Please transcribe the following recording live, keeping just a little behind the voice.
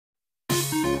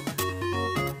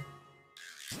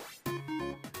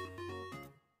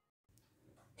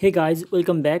Hey guys,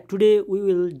 welcome back. Today we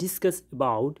will discuss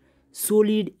about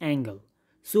solid angle.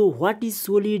 So what is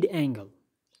solid angle?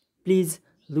 Please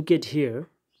look at here.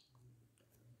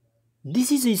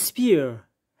 This is a sphere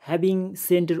having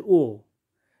center O.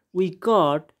 We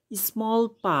cut a small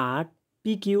part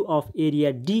PQ of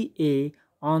area dA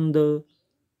on the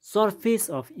surface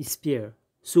of sphere.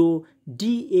 So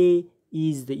dA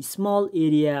is the small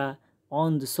area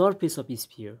on the surface of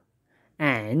sphere,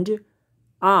 and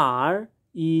r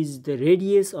is the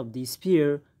radius of the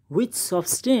sphere, which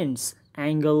subtends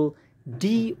angle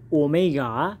d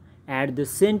omega at the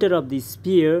center of the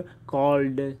sphere,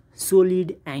 called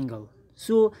solid angle.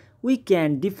 So we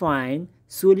can define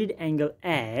solid angle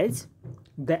as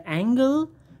the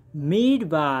angle made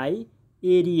by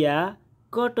area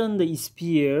cut on the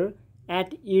sphere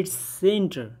at its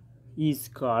center is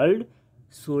called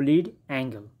solid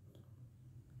angle.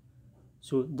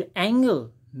 So the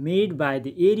angle made by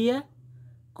the area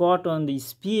cut on the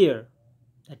sphere,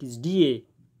 that is dA,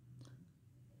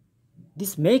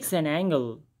 this makes an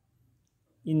angle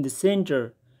in the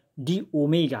center d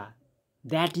omega,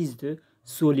 that is the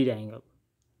solid angle,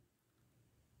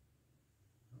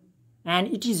 and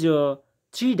it is a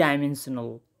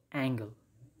three-dimensional angle.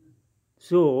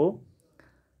 So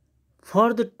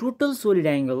for the total solid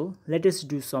angle, let us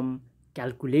do some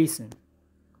calculation.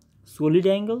 Solid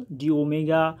angle d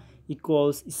omega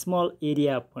equals small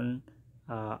area upon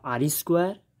r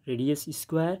square, radius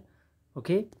square.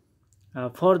 Okay,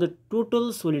 for the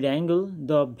total solid angle,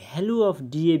 the value of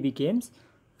dA becomes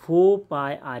 4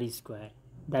 pi r square,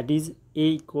 that is a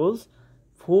equals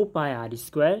 4 pi r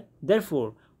square.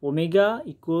 Therefore omega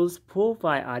equals 4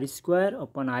 pi r square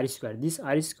upon r square. This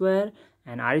r square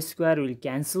and r square will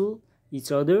cancel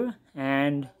each other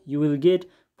and you will get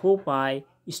 4 pi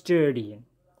Steradian.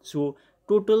 So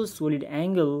total solid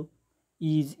angle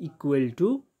is equal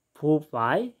to 4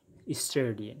 pi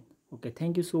Steradian. Okay,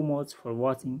 thank you so much for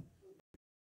watching.